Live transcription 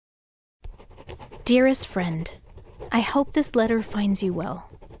Dearest friend, I hope this letter finds you well.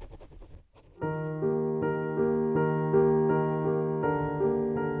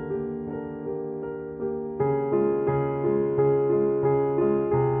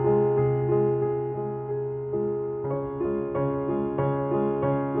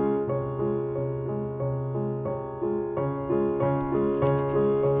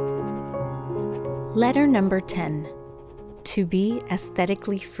 Letter number 10. To be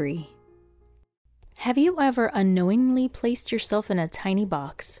aesthetically free. Have you ever unknowingly placed yourself in a tiny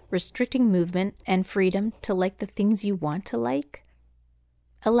box, restricting movement and freedom to like the things you want to like?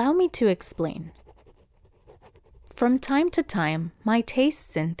 Allow me to explain. From time to time, my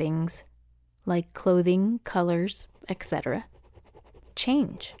tastes in things, like clothing, colors, etc.,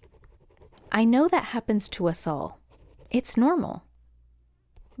 change. I know that happens to us all. It's normal.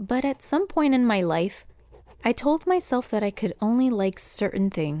 But at some point in my life, I told myself that I could only like certain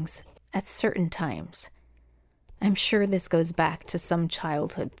things at certain times. I'm sure this goes back to some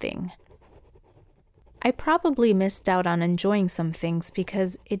childhood thing. I probably missed out on enjoying some things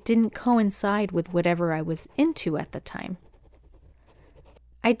because it didn't coincide with whatever I was into at the time.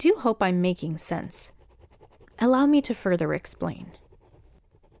 I do hope I'm making sense. Allow me to further explain.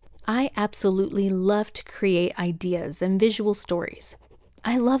 I absolutely love to create ideas and visual stories.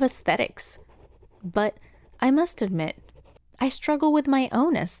 I love aesthetics. But I must admit, I struggle with my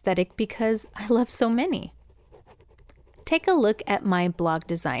own aesthetic because I love so many. Take a look at my blog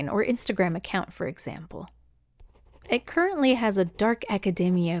design or Instagram account, for example. It currently has a dark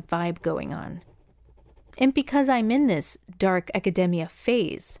academia vibe going on. And because I'm in this dark academia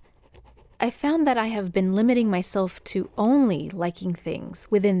phase, I found that I have been limiting myself to only liking things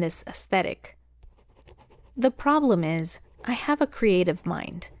within this aesthetic. The problem is, I have a creative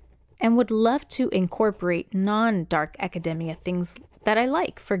mind and would love to incorporate non-dark academia things that I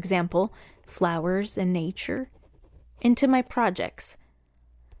like, for example, flowers and nature, into my projects.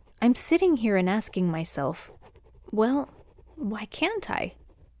 I'm sitting here and asking myself, well, why can't I?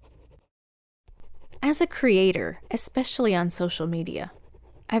 As a creator, especially on social media,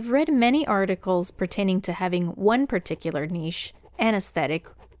 I've read many articles pertaining to having one particular niche and aesthetic,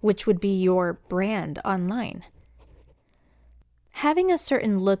 which would be your brand online. Having a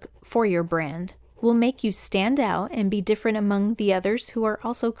certain look for your brand will make you stand out and be different among the others who are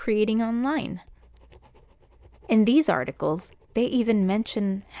also creating online. In these articles, they even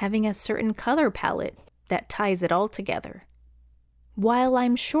mention having a certain color palette that ties it all together. While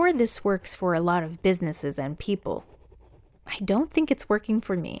I'm sure this works for a lot of businesses and people, I don't think it's working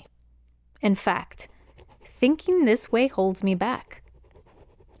for me. In fact, thinking this way holds me back.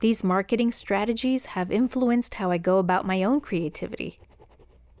 These marketing strategies have influenced how I go about my own creativity.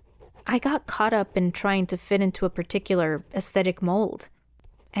 I got caught up in trying to fit into a particular aesthetic mold,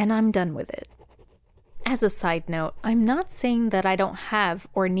 and I'm done with it. As a side note, I'm not saying that I don't have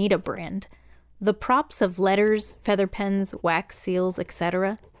or need a brand. The props of letters, feather pens, wax seals,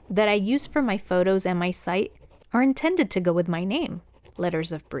 etc. that I use for my photos and my site are intended to go with my name,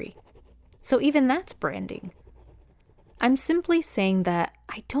 Letters of Brie. So even that's branding. I'm simply saying that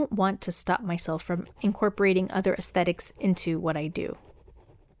I don't want to stop myself from incorporating other aesthetics into what I do.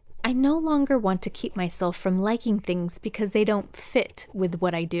 I no longer want to keep myself from liking things because they don't fit with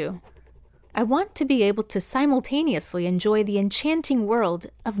what I do. I want to be able to simultaneously enjoy the enchanting world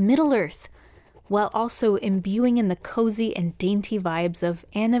of Middle-earth while also imbuing in the cozy and dainty vibes of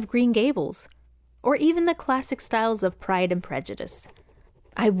Anne of Green Gables, or even the classic styles of Pride and Prejudice.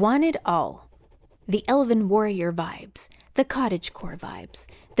 I want it all. The elven warrior vibes, the cottagecore vibes,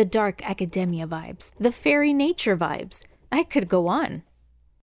 the dark academia vibes, the fairy nature vibes. I could go on.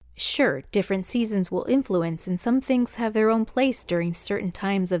 Sure, different seasons will influence and some things have their own place during certain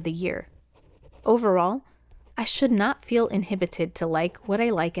times of the year. Overall, I should not feel inhibited to like what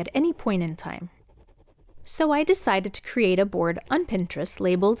I like at any point in time. So I decided to create a board on Pinterest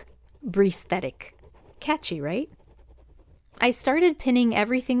labeled Breesthetic. Catchy, right? I started pinning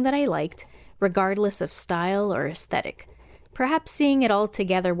everything that I liked, regardless of style or aesthetic. Perhaps seeing it all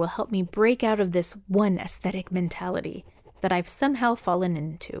together will help me break out of this one aesthetic mentality that I've somehow fallen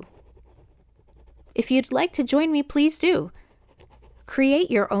into. If you'd like to join me, please do. Create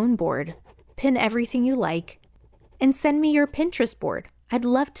your own board, pin everything you like, and send me your Pinterest board. I'd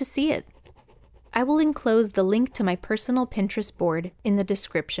love to see it. I will enclose the link to my personal Pinterest board in the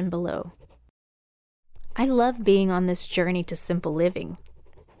description below. I love being on this journey to simple living.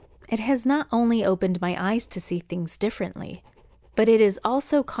 It has not only opened my eyes to see things differently, but it is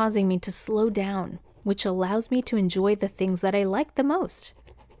also causing me to slow down, which allows me to enjoy the things that I like the most.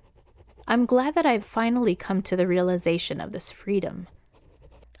 I'm glad that I've finally come to the realization of this freedom.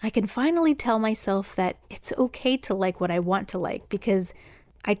 I can finally tell myself that it's okay to like what I want to like because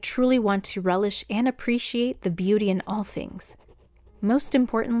I truly want to relish and appreciate the beauty in all things. Most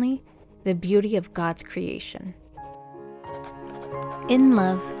importantly, the beauty of God's creation. In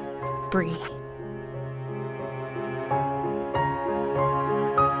love, Bree.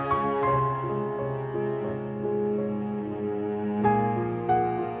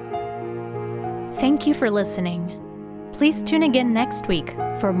 Thank you for listening. Please tune again next week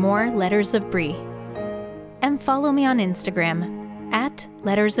for more Letters of Bree. And follow me on Instagram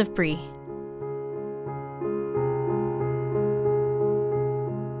 @LettersOfBree.